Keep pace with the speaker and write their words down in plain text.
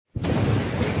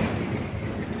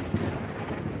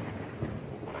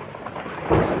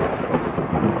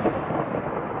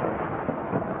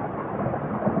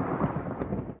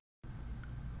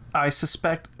I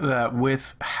suspect that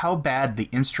with how bad the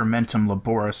Instrumentum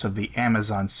Laboris of the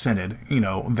Amazon Synod,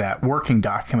 that working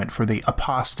document for the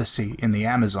Apostasy in the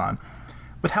Amazon,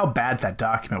 with how bad that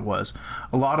document was,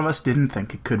 a lot of us didn't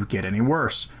think it could get any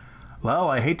worse. Well,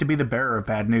 I hate to be the bearer of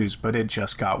bad news, but it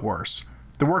just got worse.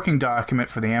 The working document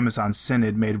for the Amazon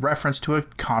Synod made reference to a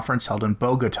conference held in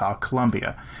Bogota,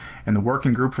 Colombia, and the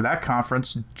working group for that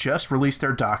conference just released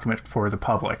their document for the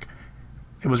public.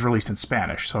 It was released in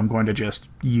Spanish, so I'm going to just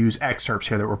use excerpts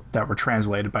here that were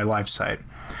translated by LifeSite.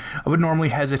 I would normally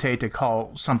hesitate to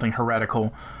call something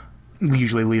heretical,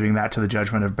 usually leaving that to the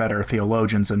judgment of better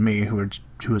theologians than me, who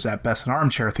is at best an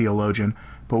armchair theologian,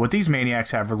 but what these maniacs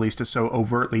have released is so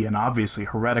overtly and obviously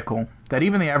heretical that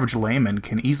even the average layman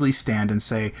can easily stand and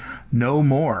say no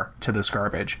more to this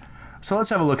garbage. So let's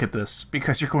have a look at this,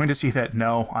 because you're going to see that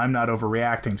no, I'm not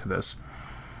overreacting to this.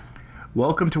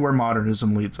 Welcome to where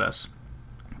modernism leads us.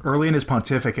 Early in his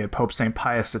pontificate, Pope St.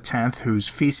 Pius X, whose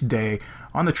feast day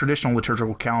on the traditional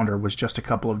liturgical calendar was just a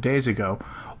couple of days ago,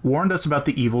 warned us about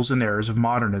the evils and errors of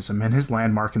modernism in his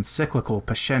landmark encyclical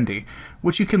Pascendi,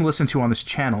 which you can listen to on this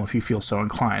channel if you feel so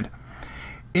inclined.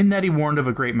 In that he warned of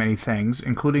a great many things,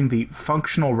 including the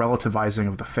functional relativizing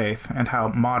of the faith, and how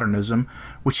modernism,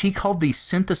 which he called the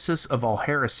synthesis of all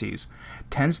heresies,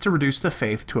 tends to reduce the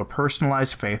faith to a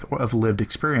personalized faith of lived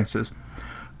experiences.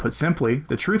 Put simply,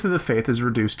 the truth of the faith is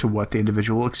reduced to what the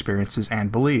individual experiences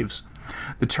and believes.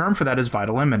 The term for that is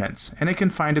vital imminence, and it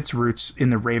can find its roots in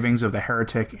the ravings of the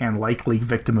heretic and likely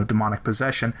victim of demonic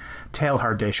possession,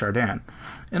 Teilhard de Chardin,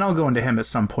 and I'll go into him at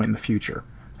some point in the future.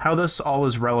 How this all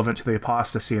is relevant to the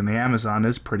apostasy in the Amazon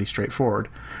is pretty straightforward.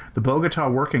 The Bogota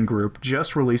Working Group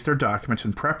just released their document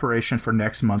in preparation for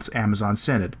next month's Amazon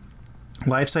Synod.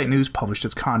 LifeSite News published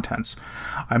its contents.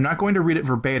 I'm not going to read it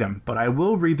verbatim, but I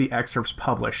will read the excerpts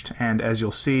published, and as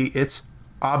you'll see, it's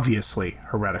obviously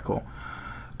heretical.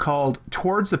 Called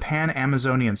Towards the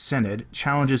Pan-Amazonian Synod,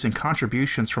 Challenges and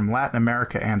Contributions from Latin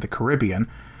America and the Caribbean,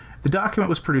 the document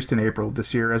was produced in April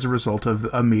this year as a result of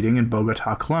a meeting in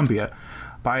Bogota, Colombia,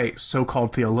 by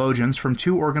so-called theologians from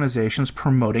two organizations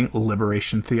promoting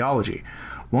liberation theology,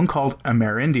 one called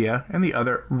Amerindia and the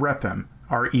other REPAM,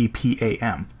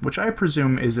 R-E-P-A-M, which I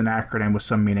presume is an acronym with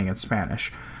some meaning in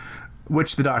Spanish,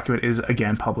 which the document is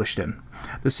again published in.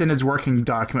 The Synod's working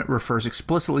document refers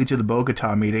explicitly to the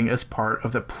Bogota meeting as part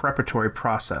of the preparatory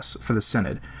process for the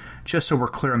Synod, just so we're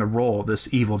clear on the role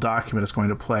this evil document is going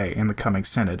to play in the coming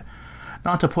Synod.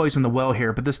 Not to poison the well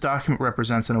here, but this document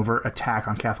represents an overt attack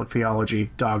on Catholic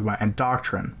theology, dogma, and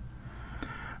doctrine.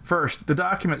 First, the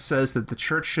document says that the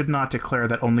Church should not declare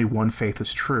that only one faith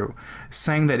is true,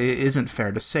 saying that it isn't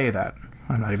fair to say that.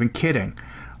 I'm not even kidding.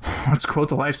 Let's quote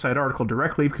the LifeSite article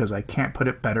directly because I can't put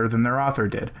it better than their author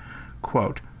did.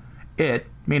 Quote, it,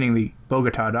 meaning the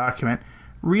Bogota document,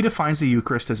 redefines the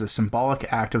Eucharist as a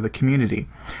symbolic act of the community,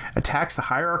 attacks the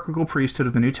hierarchical priesthood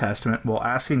of the New Testament while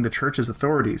asking the Church's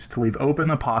authorities to leave open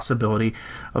the possibility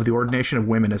of the ordination of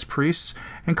women as priests,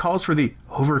 and calls for the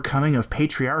overcoming of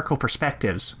patriarchal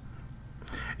perspectives.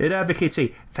 It advocates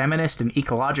a feminist and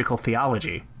ecological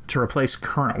theology to replace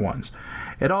current ones.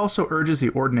 It also urges the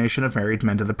ordination of married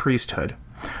men to the priesthood.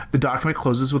 The document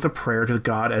closes with a prayer to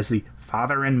God as the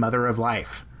Father and Mother of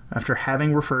life, after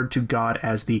having referred to God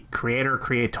as the Creator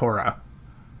Creatora.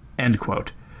 End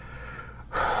quote.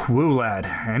 Woo, lad.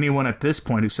 Anyone at this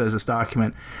point who says this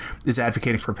document is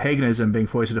advocating for paganism being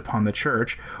foisted upon the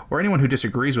Church, or anyone who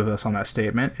disagrees with us on that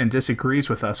statement and disagrees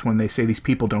with us when they say these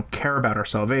people don't care about our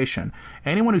salvation,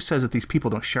 anyone who says that these people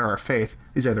don't share our faith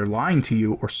is either lying to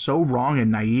you or so wrong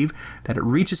and naive that it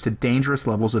reaches to dangerous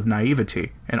levels of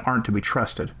naivety and aren't to be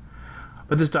trusted.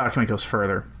 But this document goes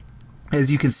further. As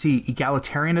you can see,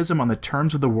 egalitarianism on the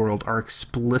terms of the world are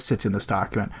explicit in this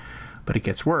document, but it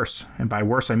gets worse, and by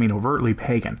worse I mean overtly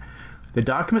pagan. The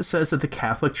document says that the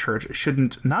Catholic Church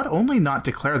shouldn't not only not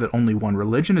declare that only one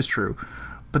religion is true,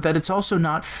 but that it's also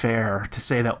not fair to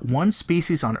say that one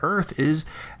species on Earth is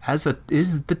at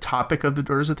the top of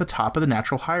the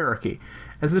natural hierarchy,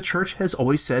 as the Church has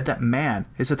always said that man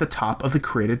is at the top of the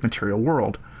created material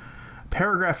world.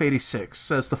 Paragraph 86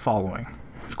 says the following,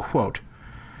 quote,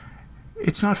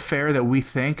 it's not fair that we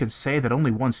think and say that only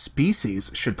one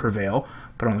species should prevail,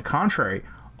 but on the contrary,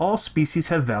 all species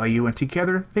have value and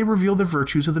together they reveal the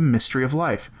virtues of the mystery of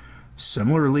life.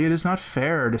 Similarly, it is not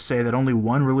fair to say that only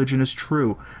one religion is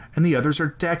true and the others are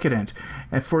decadent,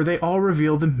 and for they all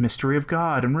reveal the mystery of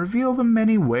God and reveal the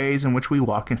many ways in which we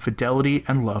walk in fidelity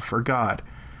and love for God.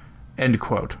 End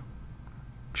quote.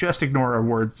 Just ignore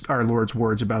our Lord's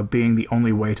words about being the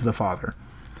only way to the Father.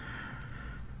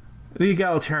 The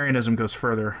egalitarianism goes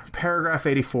further. Paragraph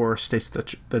 84 states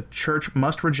that the Church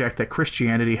must reject that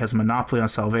Christianity has a monopoly on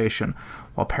salvation,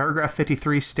 while paragraph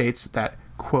 53 states that,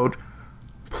 quote,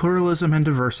 pluralism and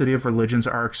diversity of religions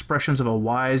are expressions of a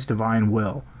wise divine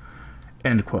will,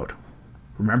 end quote.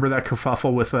 Remember that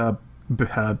kerfuffle with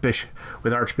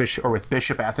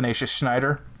Bishop Athanasius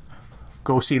Schneider?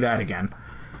 Go see that again.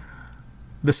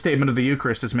 The statement of the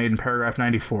Eucharist is made in paragraph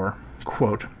 94,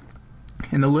 quote,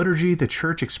 in the liturgy, the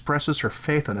Church expresses her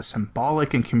faith in a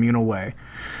symbolic and communal way.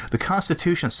 The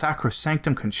Constitution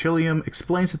Sacrosanctum Concilium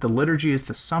explains that the liturgy is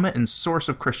the summit and source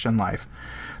of Christian life.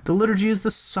 The liturgy is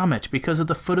the summit because at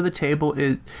the foot of the table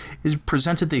is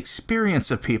presented the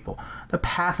experience of people, the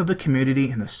path of the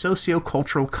community, and the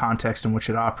socio-cultural context in which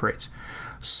it operates.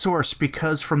 Source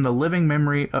because from the living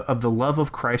memory of the love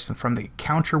of Christ and from the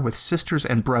encounter with sisters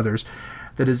and brothers,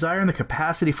 the desire and the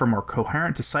capacity for more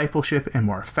coherent discipleship and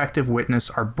more effective witness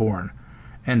are born.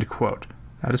 End quote.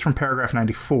 That is from paragraph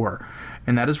 94,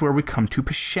 and that is where we come to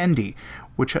Pascendi,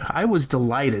 which I was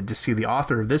delighted to see the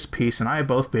author of this piece and I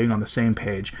both being on the same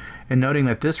page, and noting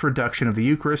that this reduction of the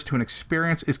Eucharist to an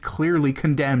experience is clearly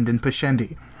condemned in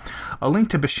Pascendi. A link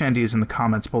to Pascendi is in the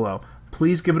comments below.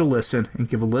 Please give it a listen, and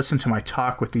give a listen to my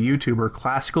talk with the YouTuber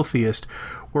Classical Theist,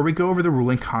 where we go over the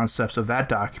ruling concepts of that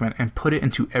document and put it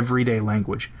into everyday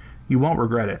language. You won't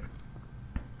regret it.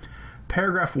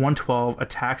 Paragraph 112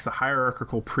 attacks the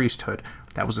hierarchical priesthood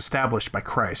that was established by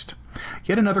Christ.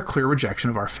 Yet another clear rejection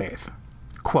of our faith.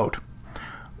 Quote,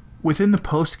 within the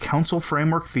post-council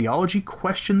framework, theology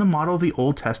questioned the model of the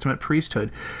Old Testament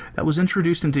priesthood that was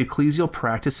introduced into ecclesial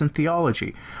practice and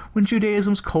theology when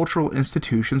Judaism's cultural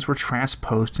institutions were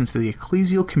transposed into the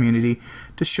ecclesial community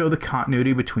to show the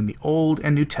continuity between the Old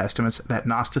and New Testaments that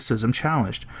Gnosticism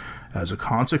challenged. As a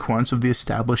consequence of the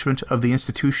establishment of the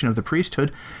institution of the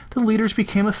priesthood, the leaders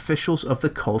became officials of the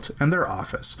cult, and their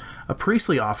office, a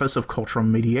priestly office of cultural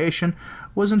mediation,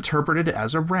 was interpreted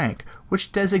as a rank,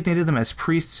 which designated them as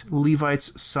priests,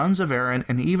 Levites, sons of Aaron,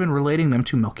 and even relating them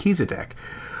to Melchizedek,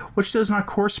 which does not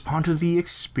correspond to the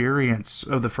experience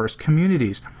of the first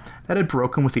communities that had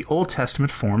broken with the Old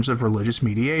Testament forms of religious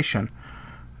mediation.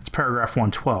 That's paragraph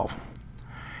 112.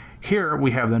 Here we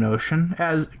have the notion,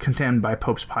 as condemned by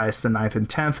Popes Pius IX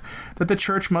and X, that the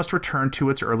Church must return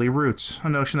to its early roots, a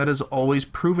notion that has always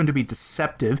proven to be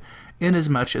deceptive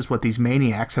inasmuch as what these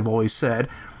maniacs have always said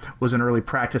was an early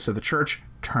practice of the Church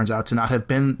turns out to not have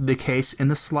been the case in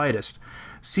the slightest.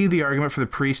 See the argument for the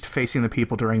priest facing the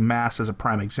people during Mass as a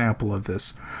prime example of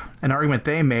this, an argument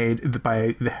they made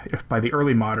by the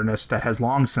early modernists that has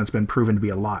long since been proven to be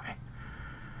a lie.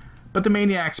 But the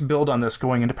maniacs build on this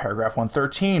going into paragraph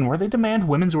 113, where they demand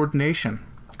women's ordination.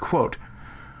 Quote,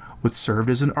 what served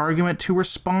as an argument to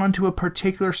respond to a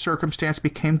particular circumstance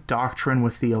became doctrine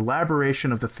with the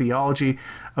elaboration of the theology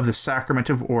of the sacrament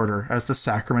of order as the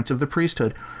sacrament of the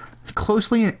priesthood,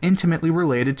 closely and intimately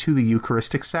related to the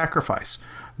Eucharistic sacrifice.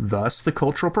 Thus, the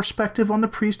cultural perspective on the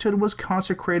priesthood was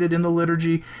consecrated in the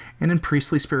liturgy and in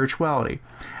priestly spirituality,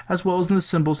 as well as in the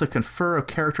symbols that confer a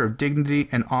character of dignity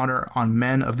and honor on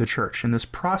men of the Church. In this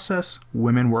process,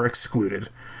 women were excluded.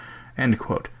 End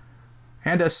quote.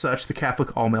 And as such, the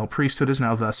Catholic all-male priesthood is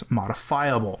now thus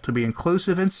modifiable to be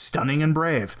inclusive and stunning and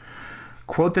brave.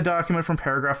 Quote the document from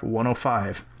paragraph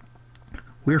 105.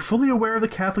 We are fully aware of the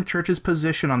Catholic Church's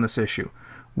position on this issue.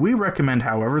 We recommend,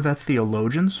 however, that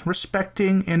theologians,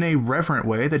 respecting in a reverent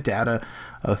way the data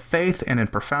of faith and in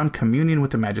profound communion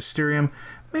with the magisterium,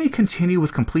 may continue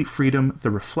with complete freedom the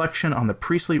reflection on the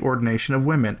priestly ordination of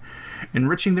women,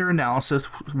 enriching their analysis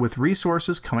with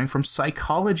resources coming from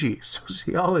psychology,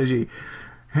 sociology,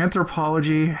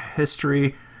 anthropology,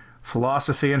 history,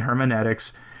 philosophy, and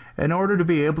hermeneutics, in order to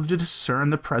be able to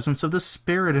discern the presence of the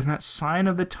Spirit in that sign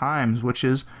of the times, which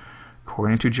is,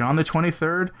 according to John the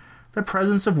 23rd, the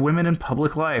presence of women in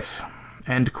public life.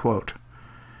 End quote.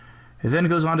 It then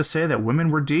goes on to say that women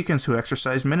were deacons who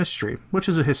exercised ministry, which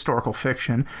is a historical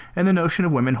fiction, and the notion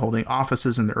of women holding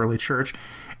offices in the early church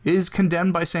is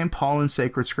condemned by St. Paul in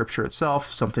sacred scripture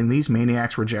itself, something these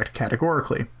maniacs reject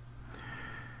categorically.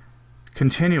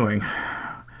 Continuing,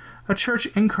 a church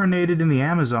incarnated in the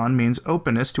Amazon means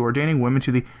openness to ordaining women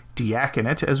to the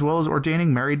diaconate as well as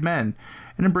ordaining married men,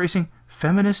 and embracing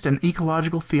feminist and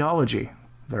ecological theology,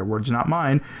 their words not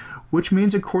mine, which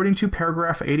means, according to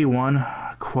paragraph 81,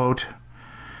 quote,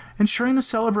 ensuring the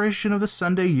celebration of the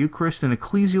Sunday Eucharist in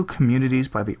ecclesial communities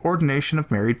by the ordination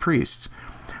of married priests,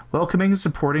 welcoming and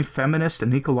supporting feminist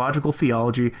and ecological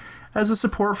theology as a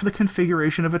support for the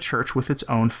configuration of a church with its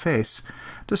own face,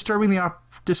 discerning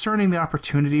the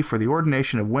opportunity for the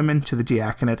ordination of women to the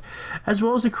diaconate, as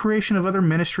well as the creation of other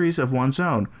ministries of one's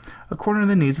own, according to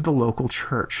the needs of the local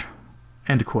church.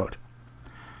 End quote.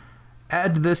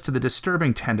 Add this to the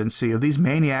disturbing tendency of these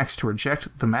maniacs to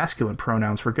reject the masculine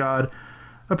pronouns for God,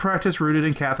 a practice rooted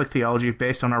in Catholic theology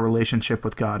based on our relationship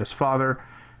with God as Father,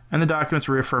 and the documents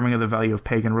reaffirming of the value of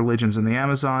pagan religions in the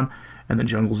Amazon, and the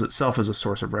jungles itself as a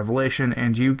source of revelation,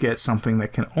 and you get something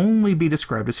that can only be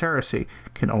described as heresy,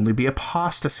 can only be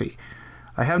apostasy.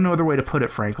 I have no other way to put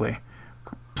it, frankly.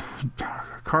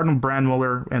 Cardinal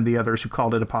Brandmuller and the others who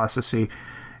called it apostasy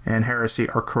and heresy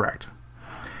are correct.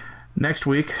 Next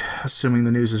week, assuming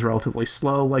the news is relatively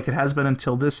slow, like it has been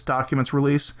until this document's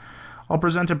release, I'll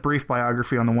present a brief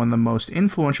biography on one of the most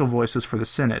influential voices for the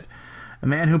Synod, a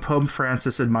man who Pope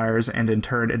Francis admires and in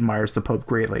turn admires the Pope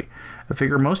greatly, a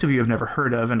figure most of you have never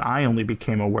heard of and I only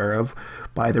became aware of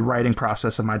by the writing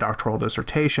process of my doctoral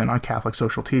dissertation on Catholic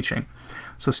social teaching.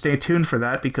 So stay tuned for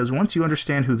that, because once you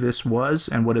understand who this was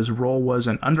and what his role was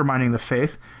in undermining the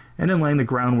faith and in laying the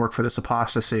groundwork for this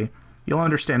apostasy, you'll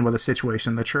understand why the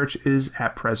situation in the Church is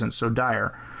at present so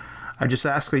dire. I just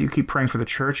ask that you keep praying for the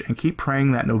Church and keep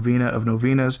praying that novena of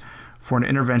novenas for an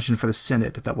intervention for the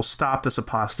Synod that will stop this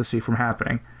apostasy from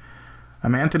happening.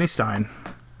 I'm Anthony Stein.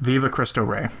 Viva Cristo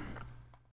Rey.